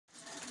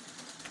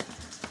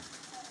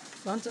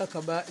Fanta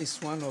Kabba is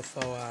one of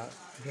our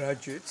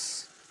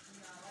graduates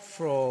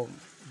from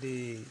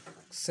the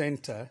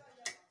center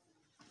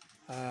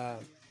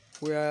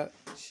where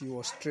she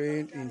was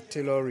trained in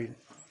tailoring.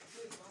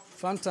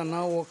 Fanta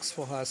now works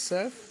for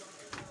herself.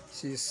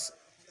 She's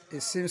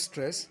a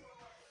seamstress.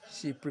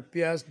 She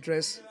prepares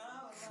dress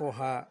for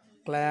her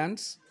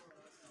clients,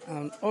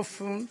 and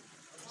often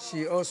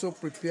she also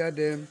prepares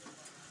them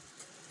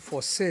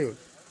for sale.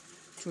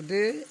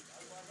 Today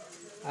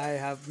I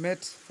have met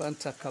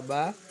Fanta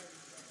Kabba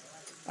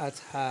at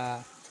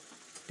her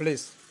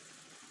place,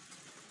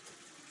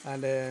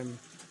 and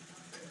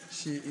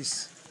she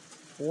is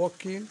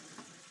working.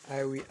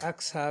 I will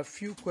ask her a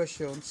few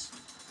questions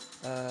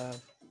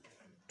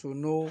to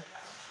know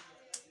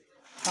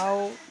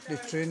how the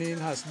training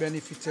has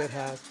benefited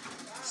her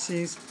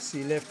since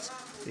she left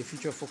the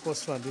Future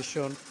Focus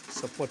Foundation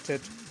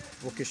supported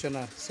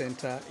vocational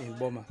center in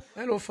Boma.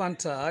 Hello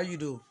Fanta, how you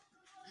do?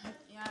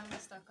 Yeah,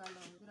 Mr. Kalon,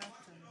 good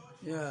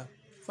afternoon. Yeah,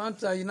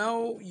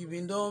 Fanta, you've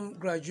been done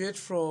graduate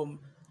from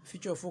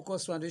Future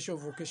Focus Foundation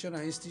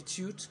Vocational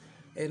Institute,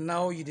 and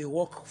now you dey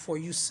work for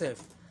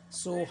yourself.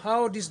 So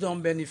how this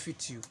don't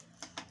benefit you?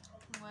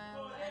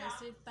 Well, I dey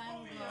say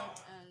thank God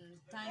and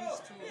thanks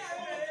to Future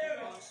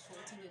Focus for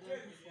what they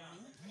don't do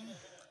for me.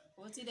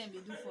 For what they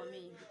do for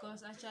me,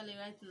 because actually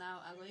right now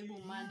I go able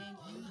to manage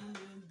and do my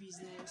own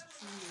business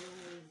through my own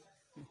way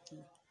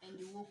and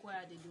the work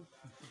where they do.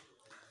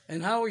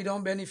 And how it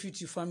don't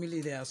benefit your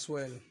family there as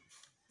well?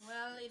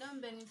 Well, it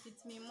don't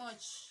benefit me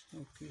much.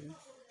 Okay.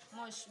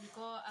 Much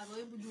because I go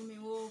able to do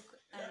my work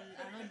and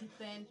I don't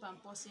depend on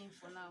person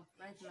for now,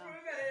 right now.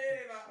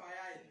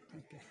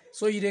 Okay.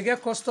 So you dey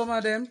get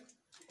customer them?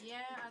 Yeah,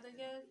 I don't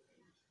get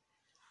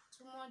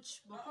too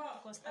much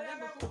because I get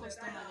beaucoup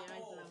customer there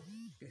right now.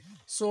 Okay.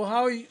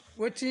 So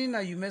waiting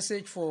are you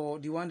message for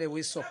the one that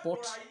will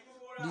support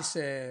this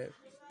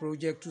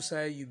project to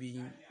say you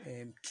been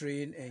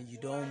trained and you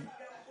don't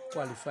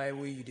qualify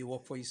where you dey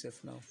work for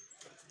yourself now?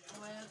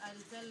 Well, I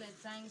dey tell them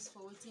thanks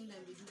for waiting them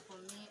they do for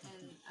me,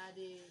 and I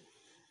dey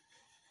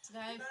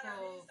try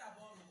for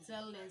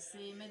tell them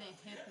say make them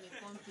help me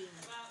company.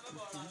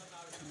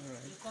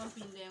 Alright. The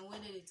company them where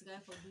they try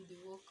for do the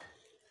work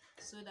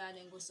so that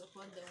they go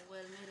support them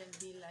well, make them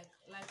be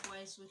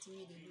likewise what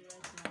me they do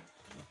right now.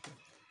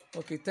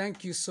 Okay,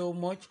 thank you so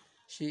much.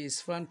 She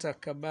is Fanta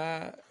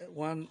Kabba,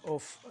 one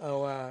of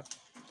our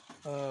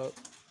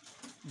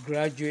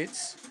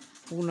graduates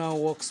who now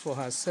works for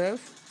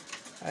herself.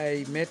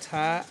 I met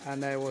her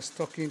and I was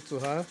talking to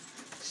her.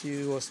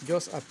 She was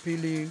just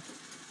appealing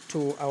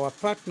to our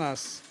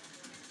partners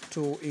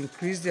to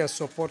increase their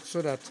support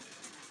so that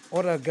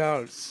other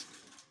girls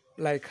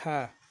like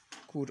her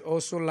could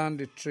also learn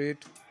the trade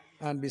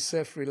and be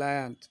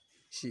self-reliant.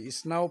 She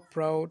is now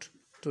proud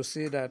to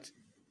say that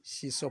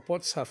she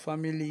supports her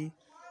family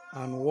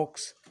and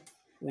works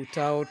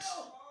without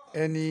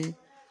any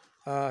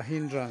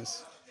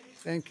hindrance.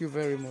 Thank you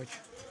very much.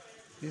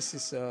 This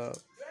is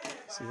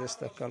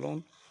Sylvester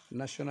Kalon,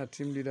 National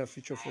Team Leader,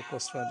 Future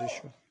Focus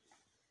Foundation.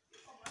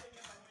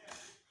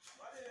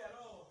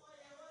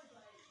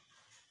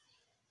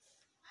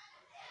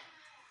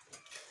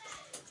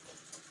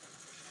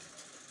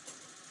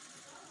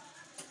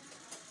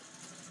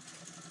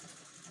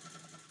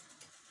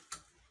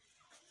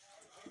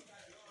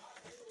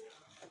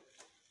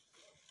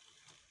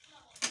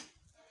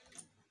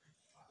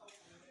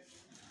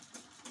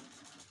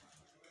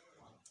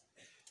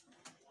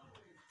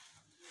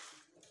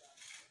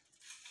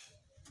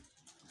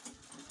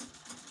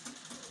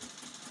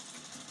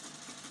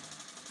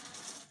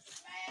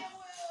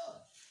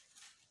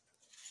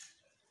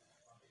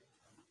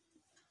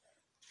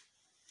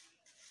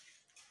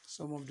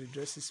 Some of the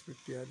dresses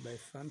prepared by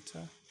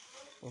Fanta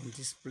on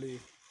display.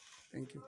 Thank you.